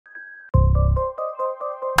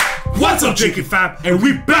What's up, Jakey fam? And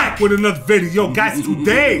we back with another video, guys.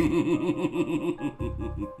 Today,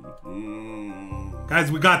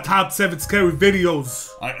 guys, we got top 7 scary videos.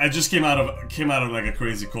 I just came out of like a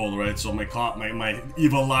crazy cold, right? So my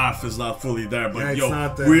evil laugh is not fully there. But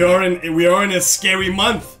yeah, yo, we are in a scary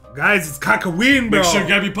month. Guys, it's Halloween, bro. Make sure you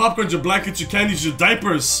grab your popcorns, your blankets, your candies, your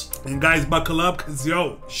diapers. And guys, buckle up, cause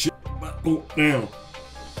yo, shit. Oh, damn.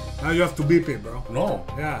 Now you have to beep it, bro. No.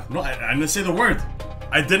 Yeah. No, I didn't say the word.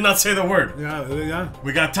 I did not say the word. Yeah.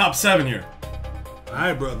 We got top 7 here.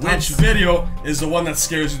 Alright, bro. Which video is the one that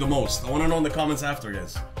scares you the most? I want to know in the comments after,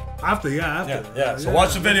 guys. After. Yeah. So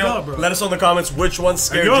watch the video. Let us know in the comments which one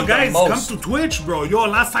scared you the guys, most. come to Twitch, bro. Yo,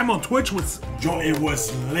 last time on Twitch was... Yo, it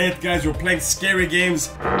was lit, guys. We're playing scary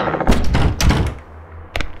games.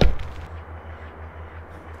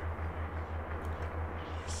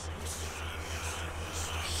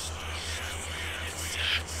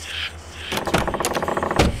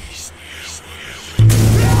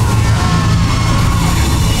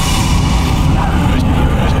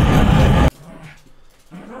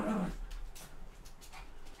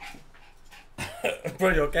 Bro,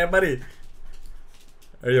 you okay, buddy?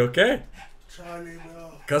 Are you okay? Charlie,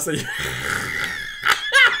 bro. Cause you.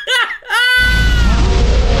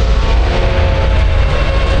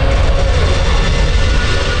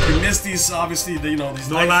 You missed these, obviously, these. No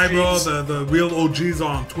lie, bro. The real OGs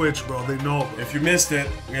are on Twitch, bro. They know. Bro. If you missed it,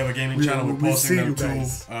 we have a gaming channel. We're posting them too.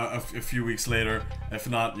 A few weeks later. If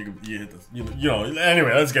not, you hit the. You know.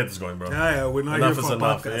 Anyway, let's get this going, bro. Yeah. We're not enough here is for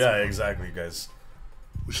enough. podcast. Yeah, exactly, guys.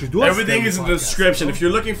 We should do everything is in the description. Bro. If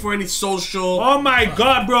you're looking for any social, oh my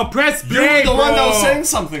god, bro, press play. You're the bro. one that was saying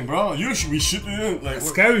something, bro. We should like a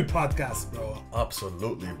scary podcast, bro.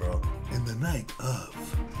 Absolutely, bro. In the night of.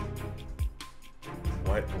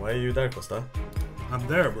 Why are you there, Costa? I'm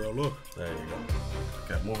there, bro. Look. There you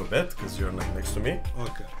go. Okay, move a bit because you're next to me.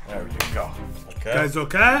 Okay. There you go. Okay. Guys,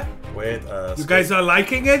 okay? Wait. You guys are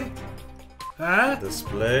liking it? Huh?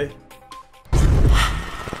 Display.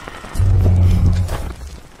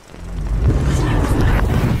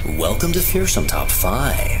 Welcome to Fearsome Top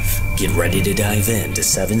 5. Get ready to dive into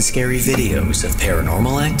 7 scary videos of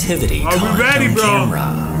paranormal activity caught on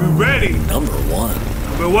camera. We're ready. Number 1.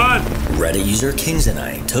 Reddit user Kings and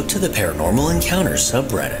I took to the Paranormal Encounters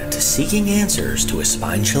subreddit seeking answers to a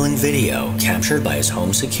spine-chilling video captured by his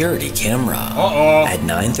home security camera. At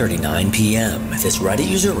 9:39 p.m., this Reddit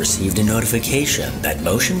user received a notification that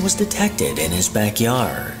motion was detected in his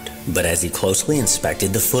backyard. But as he closely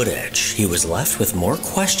inspected the footage, he was left with more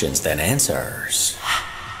questions than answers.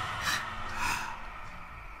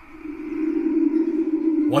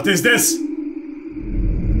 What is this?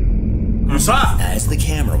 You saw? As the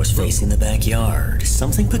camera was facing the backyard,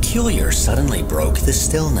 something peculiar suddenly broke the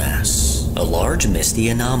stillness. A large misty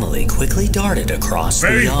anomaly quickly darted across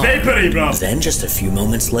the yard. Very vapory, bro. Then just a few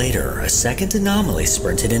moments later, a second anomaly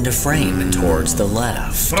sprinted into frame and towards the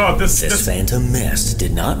left. Bro, this phantom mist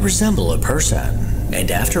did not resemble a person. And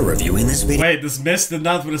after reviewing this video... Wait, this mist did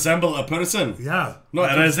not resemble a person? Yeah. No,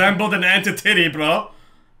 it resembled an entity, bro.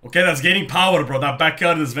 Okay, that's gaining power, bro. That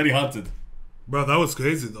backyard is very haunted. Bro, that was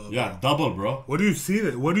crazy though. Yeah, bro. Double, bro. What do you see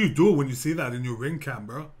that? What do you do when you see that in your ring cam,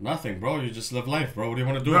 bro? Nothing, bro. You just live life, bro. What do you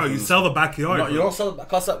want to do? Bro, you sell the backyard. No, you don't sell the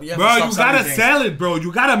backyard. Bro, you gotta sell it, bro.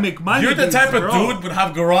 You gotta make money. You're the type of dude would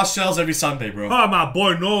have garage sales every Sunday, bro. Oh, my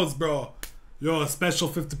boy knows, bro. Yo, a special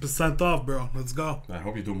 50% off, bro. Let's go. I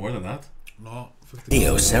hope you do more than that. No.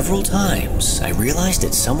 Video several times, I realized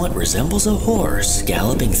it somewhat resembles a horse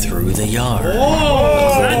galloping through the yard.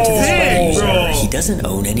 Oh, According to this dang, user, he doesn't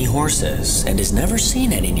own any horses and has never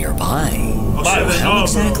seen any nearby. So how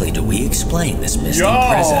exactly do we explain this misty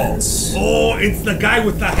presence? Oh, it's the guy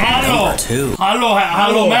with the halo. Number 2.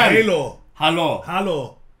 Halo man.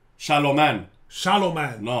 Halo. Shallow man. Shallow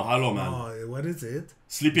man. No, Halo man. Oh, what is it?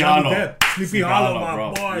 Sleepy Johnny Hollow. Depp. Sleepy Hollow, my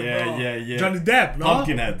bro. boy, Yeah. Johnny Depp, no?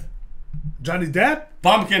 Pumpkinhead. Johnny Depp?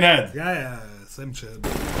 Pumpkinhead. Yeah, same shit.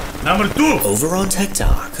 Number 2. Over on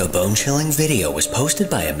TikTok, a bone-chilling video was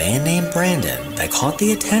posted by a man named Brandon that caught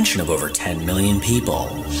the attention of over 10 million people.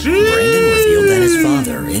 Brandon revealed that his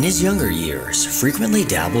father, in his younger years, frequently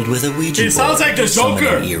dabbled with a Ouija board. It sounds like the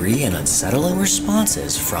Joker. Eerie and unsettling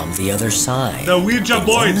responses from the other side. The Ouija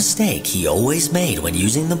board. One mistake he always made when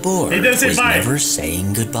using the board was never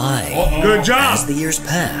saying goodbye. Good job. As the years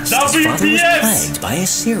passed, his father was plagued by a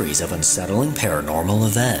series of unsettling paranormal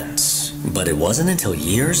events. But it wasn't until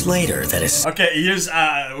years later that his... Okay,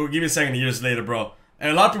 we'll give you a second. Years later, bro.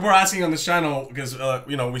 And a lot of people are asking on this channel because,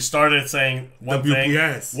 you know, we started saying one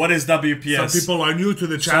WPS. thing. What is WPS? Some people are new to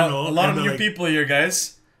the channel. So, a lot of new people here,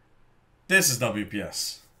 guys. This is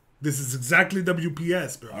WPS. This is exactly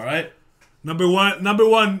WPS, bro. Alright? Number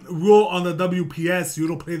one rule on the WPS: you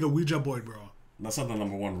don't play the Ouija board, bro. That's not the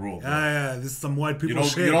number one rule, bro. Yeah, this is some white people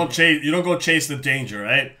shit. You don't go chase the danger,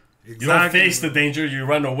 right? Exactly, you don't face the danger, you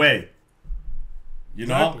run away. You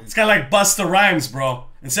know? It's kind of like Busta Rhymes, bro.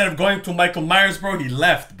 Instead of going to Michael Myers, bro, he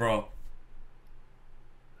left, bro.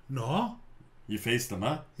 No. You faced him,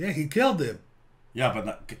 huh? Yeah, he killed him. Yeah,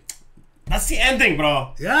 but that's the ending,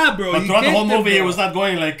 bro. Yeah, bro. But throughout the whole movie, it was not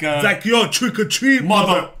going like... it's like, yo, trick or treat,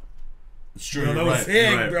 mother. It's true, you're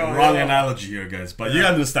right. Bro, wrong analogy here, guys. But you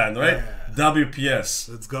understand, right? Yeah. WPS.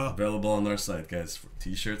 Let's go. Available on our site, guys, for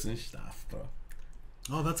t-shirts and stuff, bro.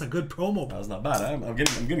 Oh, that's a good promo. That was not bad. I'm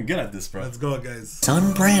getting good at this, bro. Let's go, guys.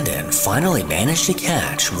 Son Brandon finally managed to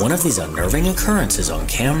catch one of these unnerving occurrences on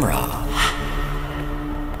camera.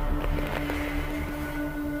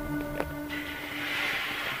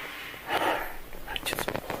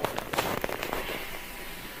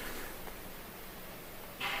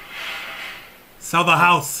 Sell the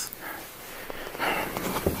house.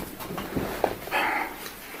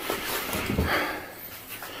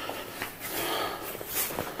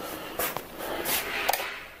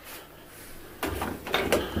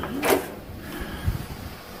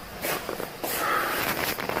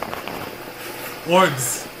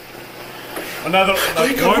 Orgs. Another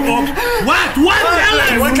org. What?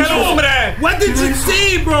 What kind of hombre? What did you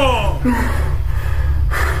see, bro?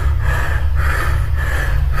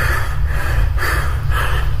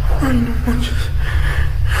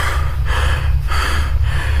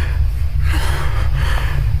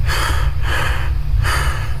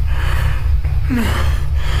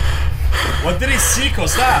 What did he see,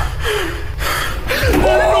 Costa?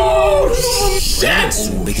 Brandon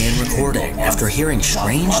soon began recording after hearing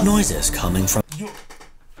strange noises coming from...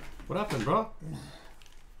 What happened, bro?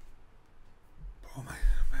 Oh my.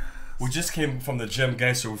 We just came from the gym,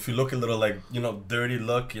 guys, so if you look a little like, you know, dirty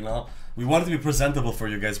look, you know, we wanted to be presentable for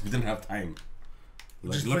you guys. We didn't have time.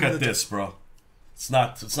 Like, look at this, bro. It's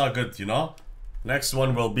not good, you know? Next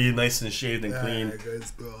one will be nice and shaved and clean.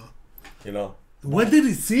 Guys, bro. You know. What did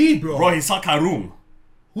he see, bro? Bro, he saw Karoom.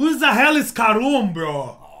 Who the hell is Karoom,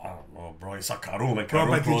 bro? I don't know, bro. He saw Karoom and Bro, Karoom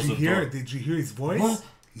but closed the door. Did you hear his voice?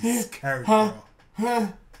 He's scared, bro.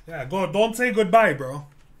 Yeah, go. Don't say goodbye, bro.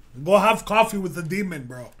 Go have coffee with the demon,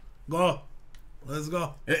 bro. Go. Let's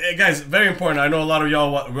go. Hey, guys, very important. I know a lot of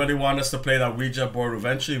y'all really want us to play that Ouija board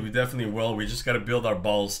eventually. We definitely will. We just got to build our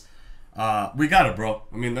balls. We got it, bro.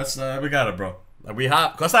 I mean, that's we got it, bro. We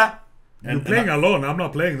have Costa. You're playing alone. I'm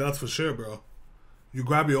not playing. That's for sure, bro. You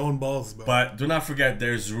grab your own balls, bro. But do not forget,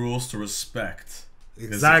 there's rules to respect.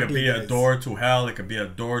 Exactly. It could be a door to hell. It could be a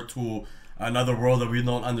door to another world that we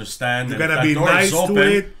don't understand. You gotta be nice to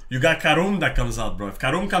it. You got Karoom that comes out, bro. If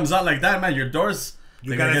Karoom comes out like that, man, your doors.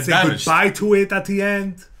 You gotta say goodbye to it at the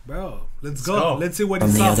end, bro. Let's go. Let's see what he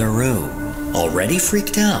saw. From the other room, already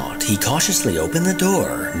freaked out, he cautiously opened the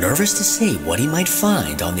door, nervous to see what he might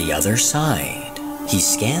find on the other side. He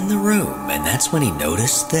scanned the room, and that's when he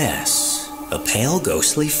noticed this. A pale,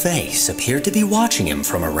 ghostly face appeared to be watching him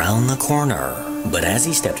from around the corner. But as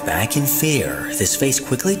he stepped back in fear, this face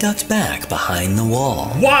quickly ducked back behind the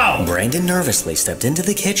wall. Wow! Brandon nervously stepped into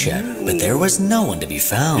the kitchen, but there was no one to be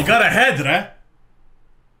found. He got a head, right?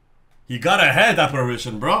 He got a head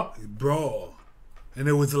apparition, bro. Bro. And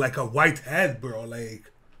it was like a white head, bro.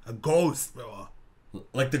 Like a ghost, bro.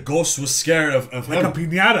 Like the ghost was scared of like him. Like a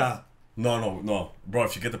piñata. No. Bro,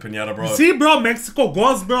 if you get the piñata, bro. You see, bro, Mexico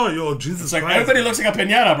ghost, bro. Yo, Jesus it's like Christ. Everybody looks like a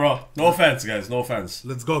piñata, bro. No offense, guys. No offense.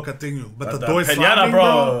 Let's go, continue. But the door is slamming,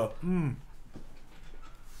 bro.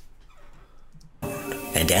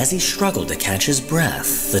 And as he struggled to catch his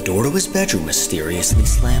breath, the door to his bedroom mysteriously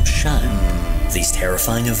slammed shut. These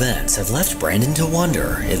terrifying events have left Brandon to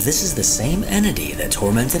wonder if this is the same entity that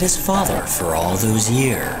tormented his father for all those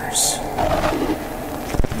years.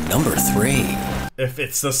 Number 3. If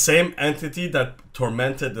it's the same entity that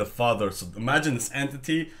tormented the father, so imagine this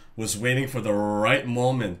entity was waiting for the right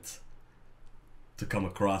moment to come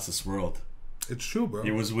across this world. It's true, bro.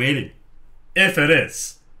 He was waiting. If it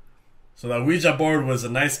is. So that Ouija board was a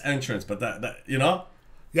nice entrance, but that you know?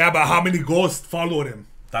 Yeah, but how many ghosts followed him?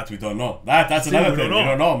 That we don't know. That's another thing. We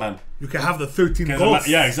don't know, man. You can have the 13 ghosts.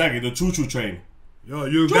 Yeah, exactly. The choo-choo train. Yo,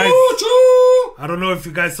 you guys. I don't know if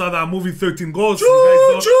you guys saw that movie 13 Ghosts. You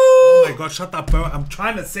guys oh my god, shut up, bro. I'm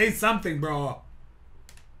trying to say something, bro.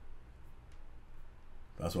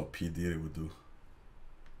 That's what P. Diddy would do.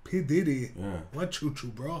 P. Diddy? Yeah. What choo-choo,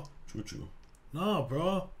 bro? Choo-choo. No,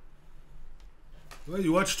 bro. Well,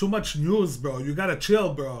 you watch too much news, bro. You gotta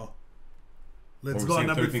chill, bro. Let's go on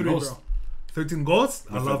number 3, bro. 13 Ghosts?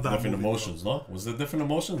 I love that Different movie, emotions, bro. no? Was there different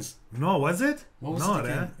emotions? No, was it? What was no, it?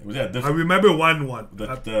 man. It was, yeah, different. I remember one.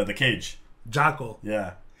 The cage. Jackal.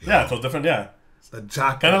 Yeah. Yeah, so different, yeah. It's the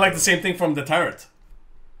Jackal. Kind of like the same thing from The Turret.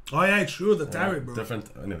 Oh, yeah, true. The Turret, bro. Different,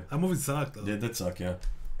 anyway. That movie sucked, though. Yeah, it did suck, yeah.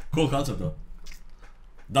 Cool concept, though.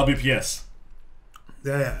 WPS.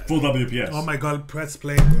 Yeah. Full WPS. Oh my god, press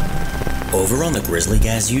play, bro. Over on the Grizzly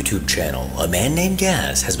Gaz YouTube channel, a man named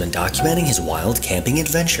Gaz has been documenting his wild camping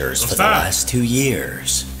adventures for the last 2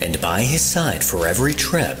 years. And by his side for every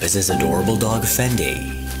trip is his adorable dog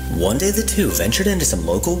Fendi. One day the two ventured into some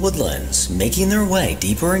local woodlands, making their way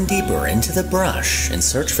deeper and deeper into the brush in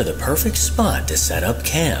search for the perfect spot to set up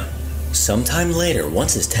camp. Sometime later,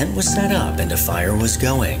 once his tent was set up and a fire was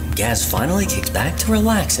going, Gaz finally kicked back to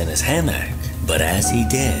relax in his hammock. But as he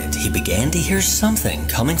did, he began to hear something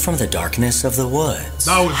coming from the darkness of the woods.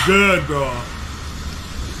 That was good, bro.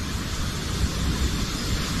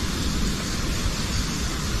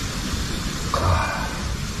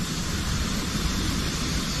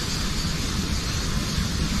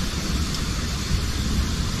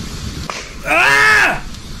 Ah!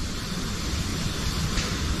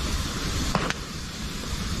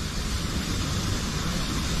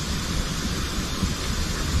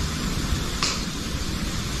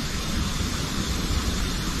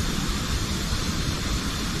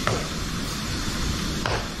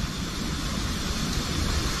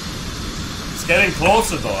 It's getting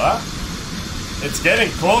closer though, huh? It's getting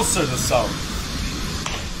closer, the sound.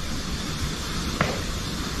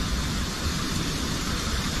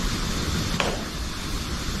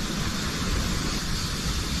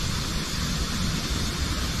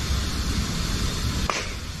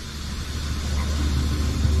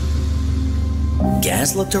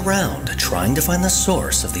 Gaz looked around, trying to find the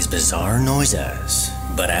source of these bizarre noises.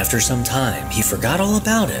 But after some time, he forgot all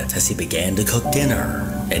about it as he began to cook dinner.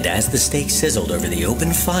 And as the steak sizzled over the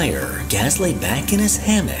open fire, Gaz lay back in his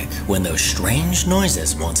hammock when those strange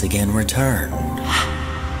noises once again returned.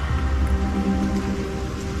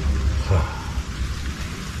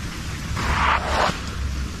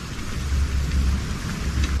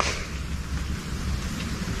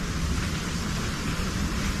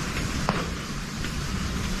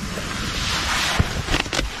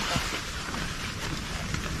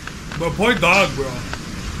 But poor dog, bro.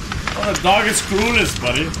 Oh, the dog is clueless,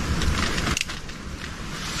 buddy.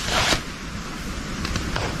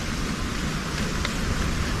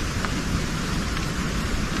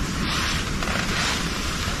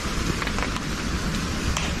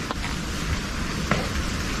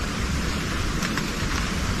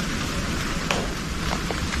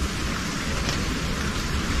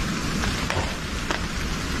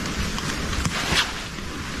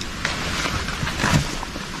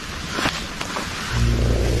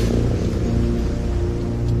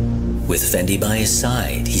 With Fendi by his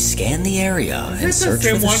side, he scanned the area and searched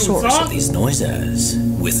for the source of these noises.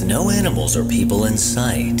 With no animals or people in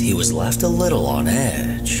sight, he was left a little on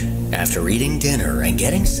edge. After eating dinner and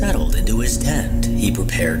getting settled into his tent, he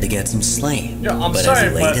prepared to get some sleep. Yeah, but as he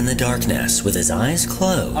laid in the darkness with his eyes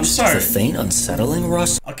closed, the faint, unsettling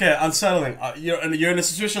rustle. Okay, unsettling. You're in a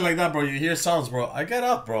situation like that, bro. You hear sounds, bro. I get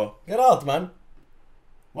up, bro. Get out, man.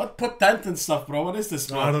 What? Put tent and stuff, bro. What is this,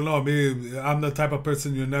 bro? I don't know. I'm the type of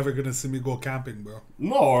person you're never gonna see me go camping, bro.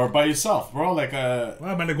 No, or by yourself, bro. Like well,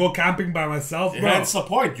 I'm gonna go camping by myself, bro. That's the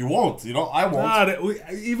point. You won't. You know, I won't.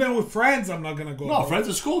 Nah, even with friends, I'm not gonna go. No, bro. Friends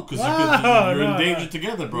is cool because you're in danger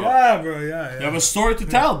together, bro. Yeah, bro. Yeah. You have a story to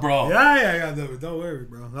tell, bro. Yeah. Don't worry,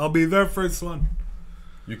 bro. I'll be there first one.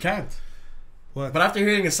 You can't. What? But after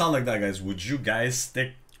hearing a sound like that, guys, would you guys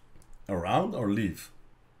stick around or leave?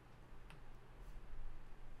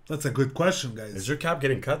 That's a good question, guys. Is your cap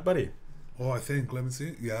getting cut, buddy? Oh, I think. Let me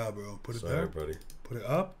see. Yeah, bro. Put it there, buddy. Put it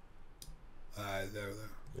up. Alright, there.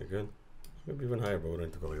 You're good. Maybe even higher, but we don't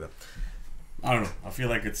need to go like that. I don't know. I feel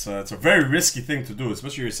like it's a very risky thing to do,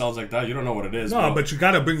 especially your sounds like that. You don't know what it is. No, bro. but you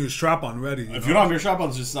gotta bring your strap on ready. If you don't have your strap on,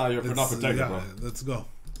 it's just you're not protected, yeah, bro. Let's go.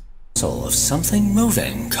 Of something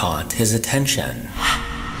moving caught his attention.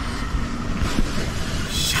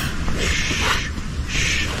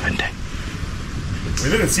 We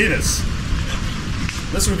didn't see this.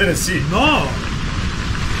 This we didn't see. No.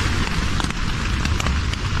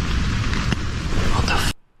 What the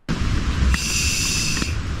f?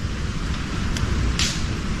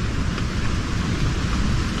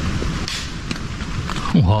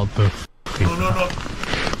 What the f? No.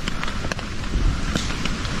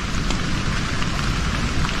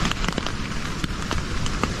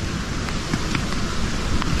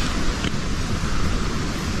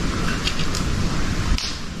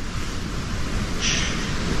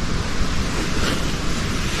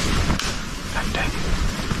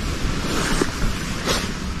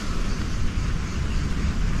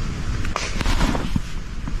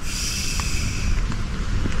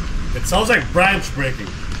 It sounds like branch breaking.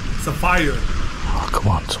 It's a fire. Oh, come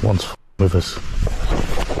on, someone's with us.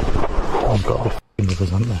 I've got to be with us,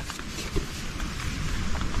 haven't they?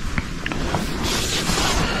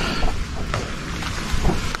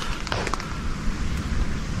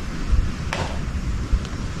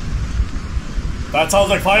 That sounds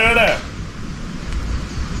like fire there.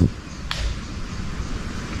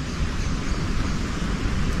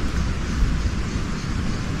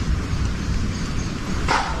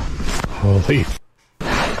 Holy.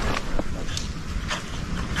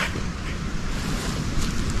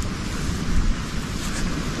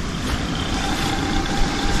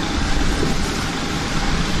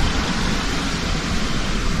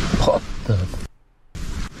 What the?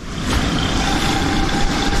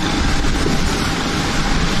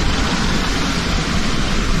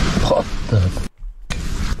 What the?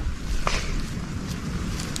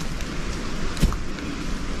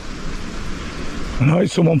 I know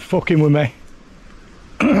it's someone fucking with me.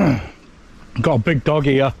 Got a big dog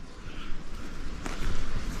here.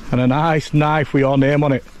 And a nice knife with your name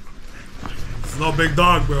on it. It's no big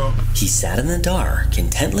dog, bro. He sat in the dark,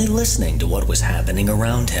 intently listening to what was happening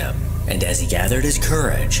around him. And as he gathered his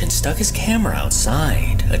courage and stuck his camera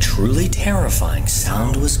outside, a truly terrifying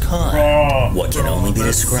sound was caught. What can only be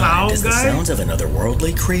described as the sounds of an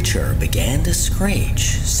otherworldly creature began to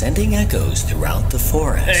screech, sending echoes throughout the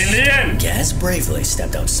forest. Alien! Gaz bravely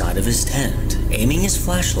stepped outside of his tent, aiming his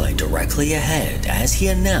flashlight directly ahead as he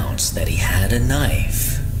announced that he had a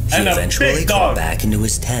knife. He eventually crawled back into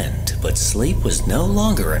his tent, but sleep was no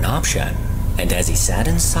longer an option. And as he sat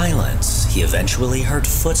in silence, he eventually heard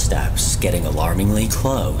footsteps getting alarmingly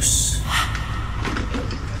close.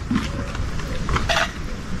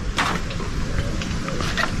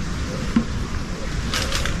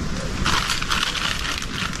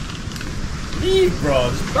 Leave,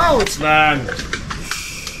 bro. Bounce, man.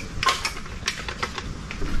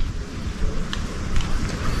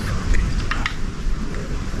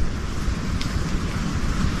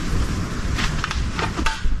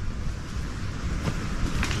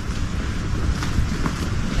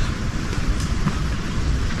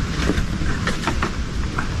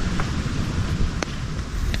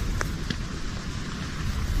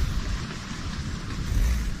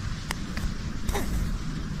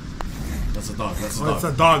 That's a dog. That's a dog. It's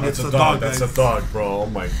a dog. That's it's a a dog. That's guys. a dog, bro. Oh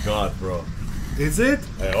my god, bro. Is it?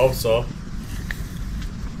 I hope so.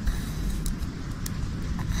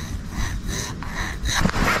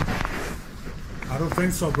 I don't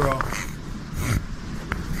think so, bro.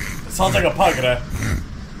 It sounds like a pug, right?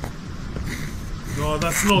 No,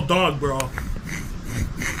 that's no dog, bro.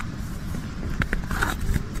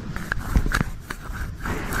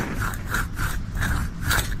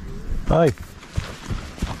 Hi.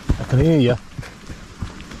 I can hear you.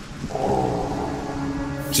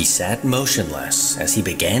 He sat motionless as he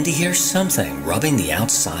began to hear something rubbing the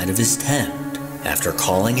outside of his tent. After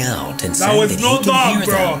calling out and saying that he can hear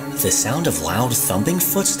them, the sound of loud thumping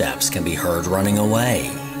footsteps can be heard running away.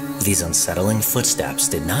 These unsettling footsteps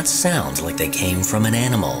did not sound like they came from an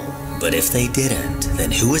animal. But if they didn't,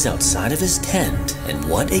 then who was outside of his tent and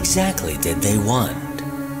what exactly did they want?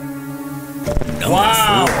 Number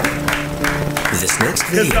 4. This next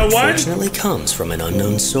video unfortunately comes from an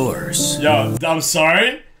unknown source. Yo, I'm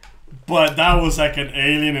sorry, but that was like an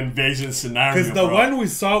alien invasion scenario. Because the one we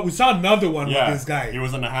saw another one with this guy. He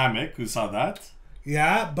was in a hammock. Who saw that?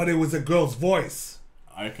 Yeah, but it was a girl's voice.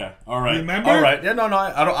 Okay, all right. Remember? All right. Yeah, no,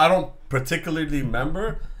 I don't particularly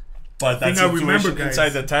remember, but that situation inside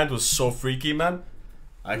the tent was so freaky, man.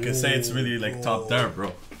 I can say it's really like top there,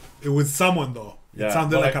 bro. It was someone though. Yeah. It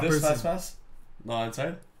sounded like a this, person. Fast. No,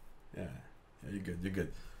 inside. Yeah, you're good. You're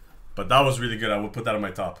good. But that was really good. I would put that on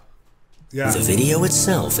my top. Yeah. The video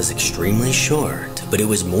itself is extremely short, but it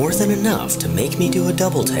was more than enough to make me do a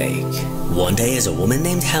double take. One day, as a woman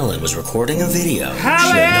named Helen was recording a video, she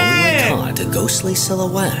unknowingly caught a ghostly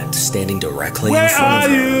silhouette standing directly in front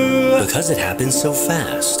of her. Because it happened so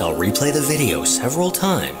fast, I'll replay the video several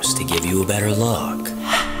times to give you a better look.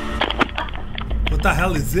 What the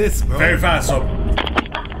hell is this, bro? Very fast, so.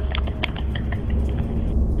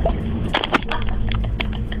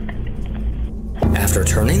 After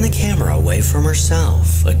turning the camera away from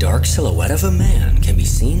herself, a dark silhouette of a man can be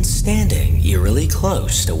seen standing eerily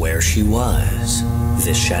close to where she was.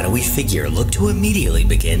 This shadowy figure looked to immediately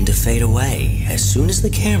begin to fade away as soon as the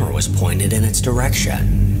camera was pointed in its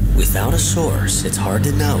direction. Without a source, it's hard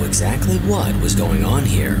to know exactly what was going on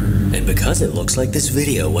here. And because it looks like this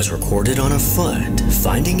video was recorded on a foot,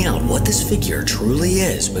 finding out what this figure truly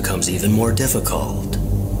is becomes even more difficult.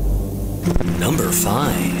 Number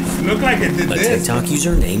 5. Look like it did A this. TikTok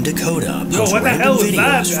user named Dakota posts what the random hell was videos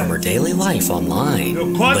that, from her daily life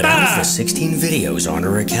online. But out of the 16 videos on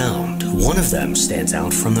her account, one of them stands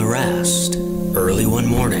out from the rest. Early one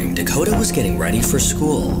morning, Dakota was getting ready for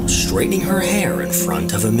school, straightening her hair in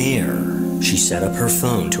front of a mirror. She set up her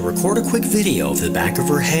phone to record a quick video of the back of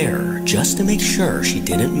her hair, just to make sure she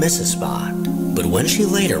didn't miss a spot. But when she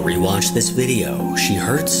later rewatched this video, she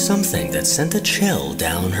heard something that sent a chill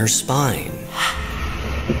down her spine.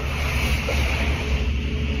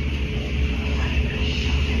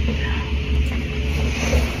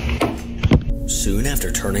 Soon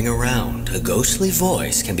after turning around, a ghostly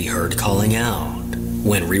voice can be heard calling out.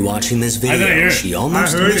 When rewatching this video, she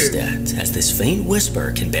almost missed it, as this faint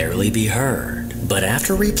whisper can barely be heard. But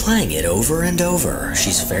after replaying it over and over,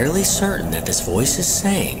 she's fairly certain that this voice is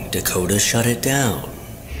saying, "Dakota, shut it down."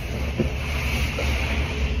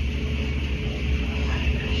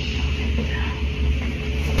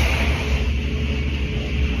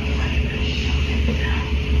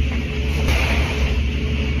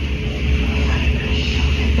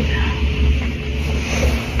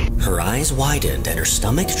 Her eyes widened and her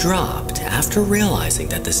stomach dropped after realizing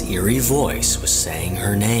that this eerie voice was saying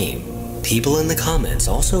her name. People in the comments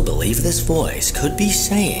also believe this voice could be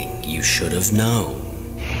saying, "You should have known."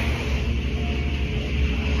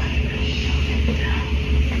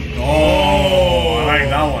 Oh, I like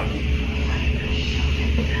that one.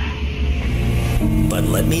 But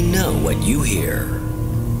let me know what you hear.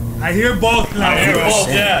 I hear both now. I hear both,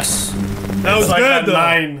 yeah. That was like good, that though.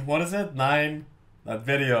 9. What is it? 9. That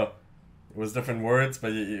video. It was different words,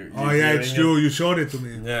 but you Oh yeah, it's true. You showed it to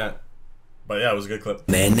me. Yeah. But yeah, it was a good clip.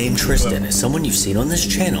 A man named Tristan is someone you've seen on this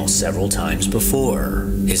channel several times before.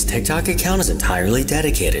 His TikTok account is entirely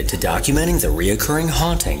dedicated to documenting the reoccurring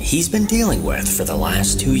haunting he's been dealing with for the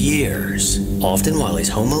last 2 years. Often while he's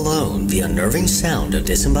home alone, the unnerving sound of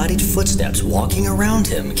disembodied footsteps walking around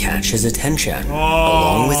him catch his attention,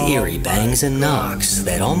 along with eerie bangs and knocks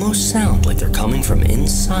that almost sound like they're coming from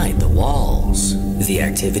inside the walls. The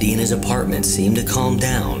activity in his apartment seemed to calm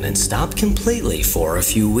down and stop completely for a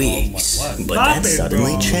few weeks. But that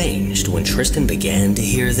suddenly changed when Tristan began to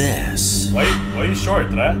hear this. Why are you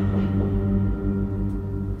short, right?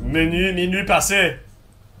 Minuit passé.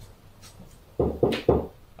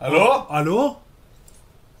 Allô? Allô?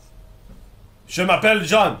 Je m'appelle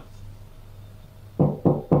John.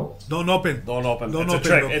 Don't open. Don't open. Don't It's open, a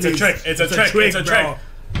trick. bro, It's a please. trick. It's a trick. It's a trick. Bro.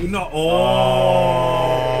 You know.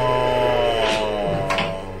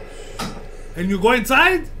 And you go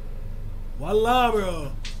inside? Wallah,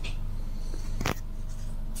 bro.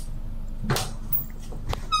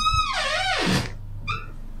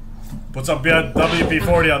 Put some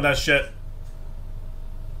WP-40 on that shit.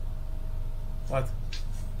 What?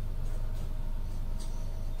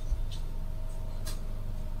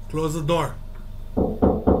 Close the door.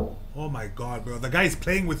 Oh my god, bro. The guy's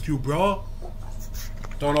playing with you, bro.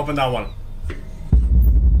 Don't open that one.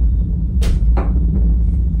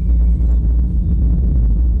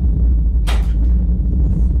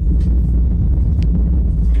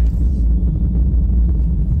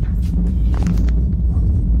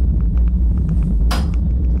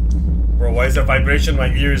 Bro, why is there vibration in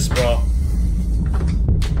my ears, bro?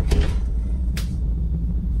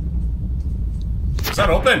 Is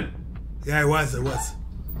that open? Yeah, it was. It was.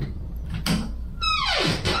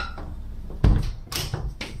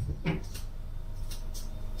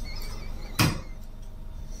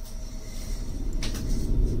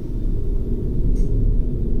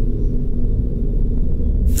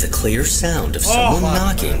 The clear sound of someone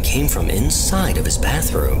knocking came from inside of his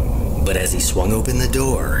bathroom. But as he swung open the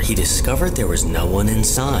door, he discovered there was no one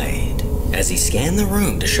inside. As he scanned the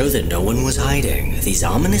room to show that no one was hiding, these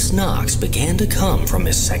ominous knocks began to come from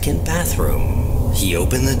his second bathroom. He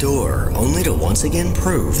opened the door, only to once again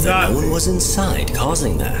prove that no one was inside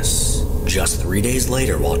causing this. Just 3 days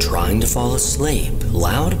later, while trying to fall asleep,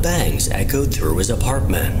 loud bangs echoed through his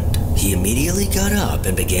apartment. He immediately got up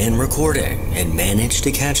and began recording, and managed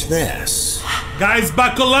to catch this. Guys,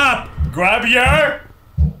 buckle up! Grab your...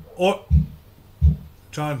 Oh,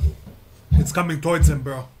 John, it's coming towards him,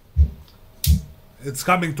 bro. It's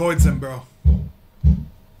coming towards him, bro.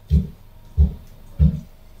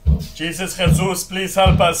 Jesus Jesus, please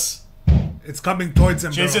help us. It's coming towards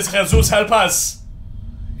him, bro. Jesus Jesus, help us.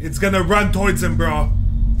 It's gonna run towards him, bro.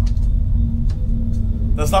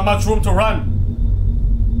 There's not much room to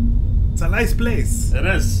run. It's a nice place. It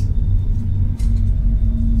is.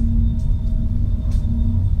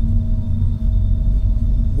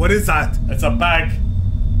 What is that? It's a bag.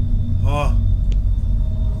 Oh.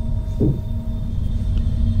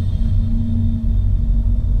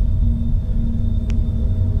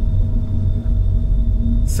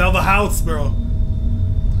 Sell the house, bro.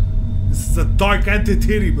 This is a dark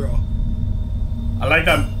entity, bro. I like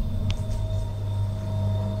that.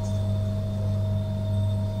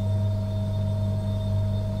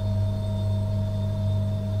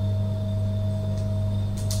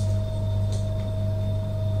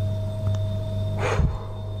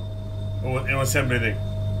 It was him breathing.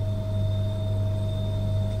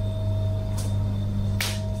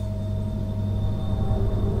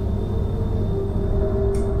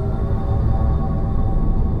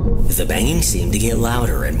 The banging seemed to get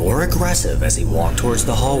louder and more aggressive as he walked towards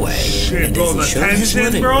the hallway. Shit, and bro, as he showed his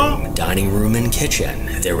living bro? room, dining room, and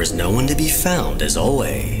kitchen, there was no one to be found as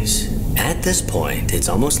always. At this point, it's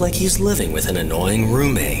almost like he's living with an annoying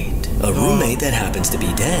roommate. A roommate that happens to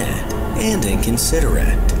be dead and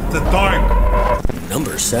inconsiderate. The dark.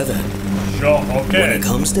 Number 7. Sure, okay. When it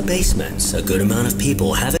comes to basements, a good amount of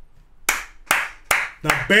people have it.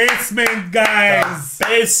 The basement, guys. The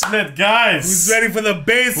basement, guys. Who's ready for the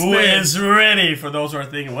basement? Who is ready for those who are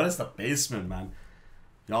thinking, what is the basement, man?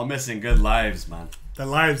 Y'all missing good lives, man. The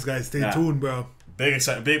lives, guys. Stay tuned, bro. Big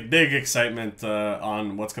excitement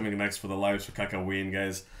on what's coming next for the lives for Kakaween,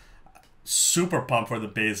 guys. Super pumped for the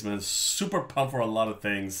basement. Super pumped for a lot of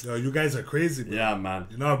things. Yo, you guys are crazy, bro. Yeah, man.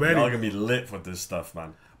 You're not ready. Y'all gonna be lit for this stuff,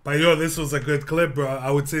 man. But yo, this was a good clip, bro. I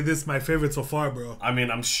would say this is my favorite so far, bro. I mean,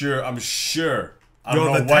 I'm sure. I Yo,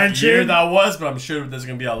 don't know the what tension, year that was, but I'm sure there's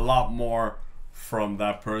gonna be a lot more from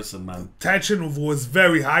that person, man. Tension was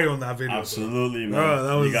very high on that video. Absolutely, man. Bro,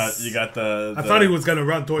 that was, you got the I thought he was gonna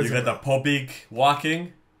run towards him. You got the Popik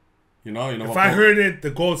walking. You know. If I heard it, the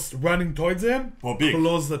ghost running towards him, Popik.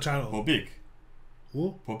 close the channel. Popik.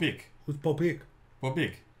 Who? Popik. Who's Popik?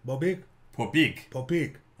 Popik. Bobik? Popik.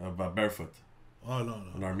 Popik. Barefoot. Oh, no.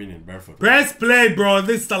 An Armenian, barefoot. Press play, bro.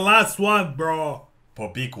 This is the last one, bro.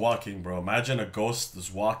 Popik walking, bro. Imagine a ghost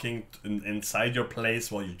is walking inside your place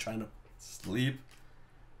while you're trying to sleep.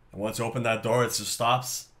 And once you open that door, it just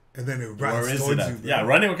stops. And then it runs Where is towards it at? you. Bro. Yeah,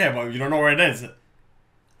 running, okay, but you don't know where it is.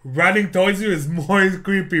 Running towards you is more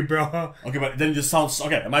creepy, bro. Okay, but then the sound...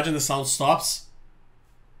 Okay, imagine the sound stops.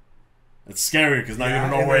 It's scary because now you don't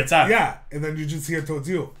know where it's at. Yeah, and then you just hear towards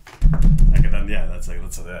you. Okay, then yeah, that's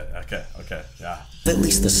okay, yeah. At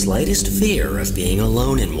least the slightest fear of being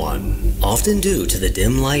alone in one, often due to the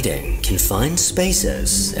dim lighting, confined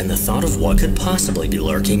spaces, and the thought of what could possibly be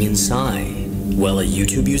lurking inside. Well, a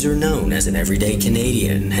YouTube user known as an everyday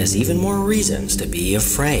Canadian has even more reasons to be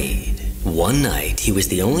afraid. One night, he was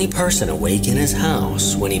the only person awake in his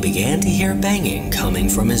house when he began to hear banging coming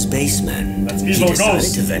from his basement. He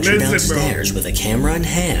decided to venture downstairs with a camera in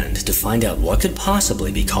hand to find out what could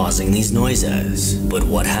possibly be causing these noises. But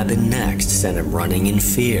what happened next sent him running in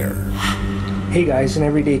fear. Hey guys, an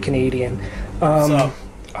everyday Canadian. I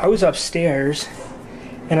was upstairs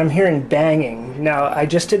and I'm hearing banging. Now, I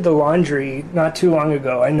just did the laundry not too long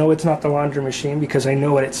ago. I know it's not the laundry machine because I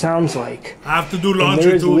know what it sounds like. I have to do laundry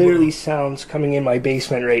and there's too. There's literally sounds coming in my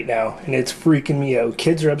basement right now, and it's freaking me out.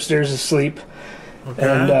 Kids are upstairs asleep,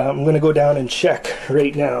 and I'm gonna go down and check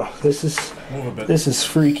right now. This is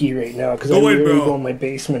freaky right now because I literally go in my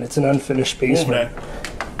basement. It's an unfinished basement.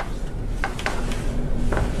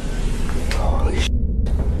 Holy shit!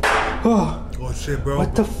 Oh shit, bro!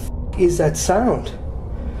 What the f is that sound?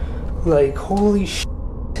 Like, holy shit.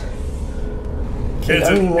 Kids,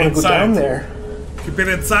 I don't even want to go down there. Keep it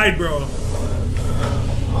inside, bro.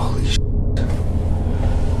 Holy shit.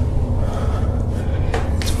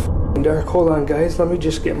 It's f***ing dark. Hold on, guys. Let me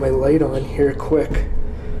just get my light on here quick.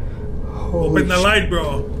 Open the light,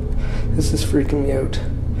 bro. This is freaking me out.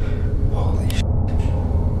 Holy shit.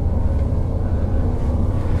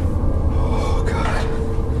 Oh, God.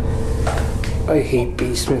 I hate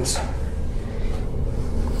basements.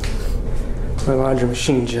 My laundry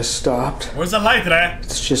machine just stopped. Where's the light, Ray?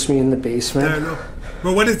 It's just me in the basement. No.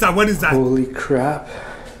 Bro, what is that? What is that? Holy crap.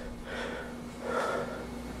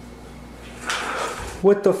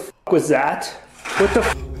 What the f was that? What the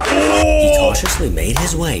f? He cautiously made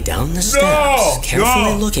his way down the steps,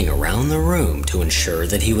 carefully looking around the room to ensure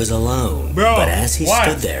that he was alone. But as he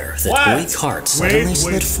stood there, the toy cart suddenly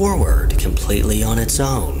slid forward completely on its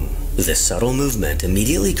own. The subtle movement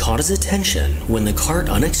immediately caught his attention when the cart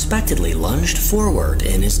unexpectedly lunged forward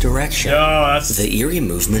in his direction. The eerie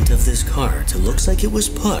movement of this cart looks like it was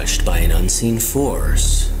pushed by an unseen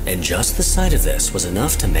force, and just the sight of this was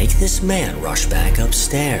enough to make this man rush back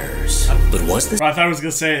upstairs. But was this— I thought I was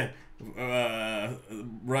gonna say,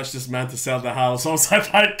 rush this man to sell the house. Also,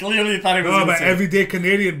 I clearly thought he was gonna say everyday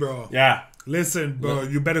Canadian, bro. Yeah. Listen, bro,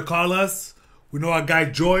 you better call us. We know our guy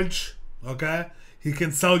George, okay? He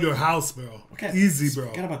can sell your house, bro. Okay. Easy, bro.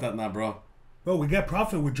 Forget about that now, bro. Bro, we get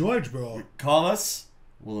profit with George, bro. Call us.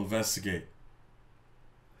 We'll investigate.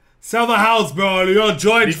 Sell the house, bro. Yo,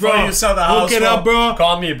 George, Before bro. you sell the house, hook it up, bro.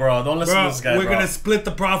 Call me, bro. Don't listen bro, to this guy, we're bro. gonna split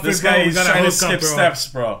the profit, This bro. guy, We he's gotta trying to hook skip up, bro. steps,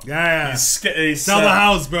 bro. Yeah. He's sell the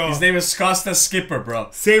house, bro. His name is Costa Skipper, bro.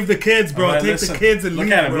 Save the kids, bro. Right, Take the kids and look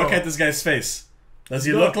leave, at him. bro. Look at this guy's face. Does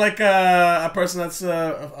he look like a person that's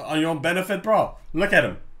on your own benefit, bro? Look at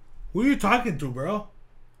him. Who are you talking to, bro?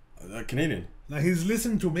 A Canadian. Like, he's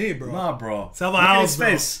listening to me, bro. Nah, bro. Sell the look house, at bro.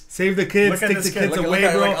 his face. Save the kids. Look at Take this the kid. kids Look, away,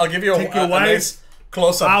 look, bro. I'll give you Take your a wife. nice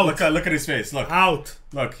close up. Out. Look at his face. Look. Out.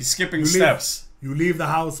 Look, he's skipping You steps. You leave the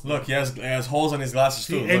house, bro. Look, he has holes on his glasses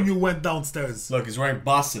too. And you went downstairs. Look, he's wearing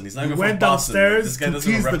Boston. He's not even went from Boston. downstairs This guy to doesn't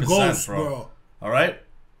tease the represent, ghost, bro. All right.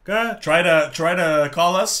 Okay. Try to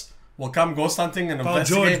call us. We'll come ghost hunting and Call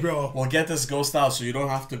investigate. George, bro. We'll get this ghost out so you don't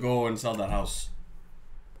have to go and sell that house.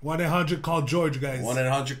 1-800 call George, guys.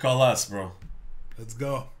 1-800 call us, bro. Let's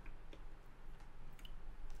go.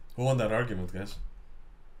 Who won that argument, guys?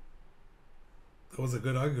 That was a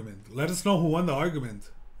good argument. Let us know who won the argument.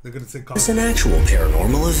 They're gonna say call. It's an actual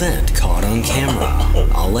paranormal event caught on camera.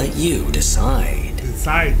 I'll let you decide.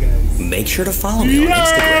 Decide, guys. Make sure to follow me on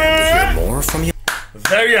Instagram to hear more from you.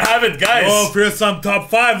 There you have it, guys. Oh, here's some top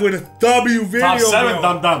 5 with a W video, top 7, bro.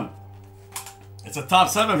 dum-dum. It's a top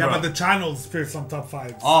 7, Yeah, bro. but the channel's some top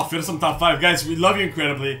 5s. Oh, fearsome top 5. Guys, we love you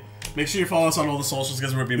incredibly. Make sure you follow us on all the socials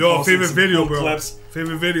because we're being Yo, posting favorite some video, cool bro. clips.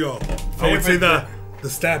 Favorite video. I would say the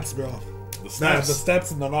steps, bro. The steps. The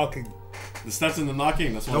steps and the knocking. The steps and the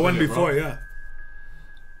knocking. That's one The one video, before, bro. yeah.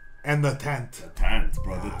 And the tent. The tent,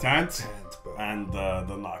 bro. The tent, bro. and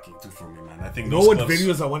the knocking too for me, man. I think You know those what clips,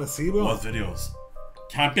 videos I want to see, bro? What videos?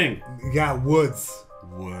 Camping. Yeah, woods.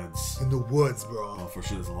 Woods. In the woods, bro. Oh, for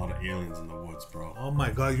sure, there's a lot of aliens in the woods, bro. Oh my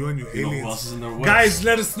god, you and your You know aliens. who else is in the woods? Guys,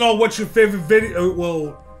 let us know what's your favorite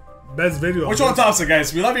video. Best video. Which one tops it,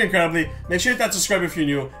 guys? We love you incredibly. Make sure you hit that subscribe if you're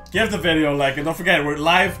new. Give the video a like, and don't forget, we're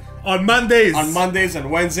live on Mondays. On Mondays and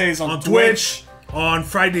Wednesdays on Twitch. On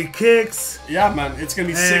Friday Kicks. Yeah, man. It's gonna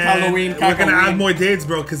be sick Halloween. We're gonna add more dates,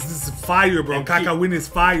 bro, because this is fire, bro. Kakawin is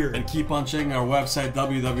fire. And keep on checking our website,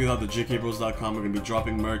 www.thejkbros.com. We're gonna be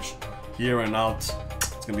dropping merch here and out.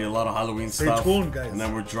 It's gonna be a lot of Halloween stuff. Stay tuned, guys. And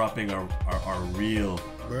then we're dropping our real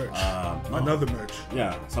merch. Another merch.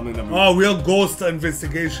 Yeah, something that we... Oh, real ghost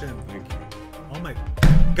investigation. Thank you. Oh my...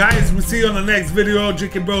 Guys, we'll see you on the next video.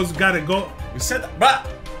 JK Bros gotta go. We said that. But,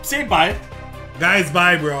 say bye. Guys,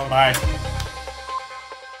 bye, bro. Bye.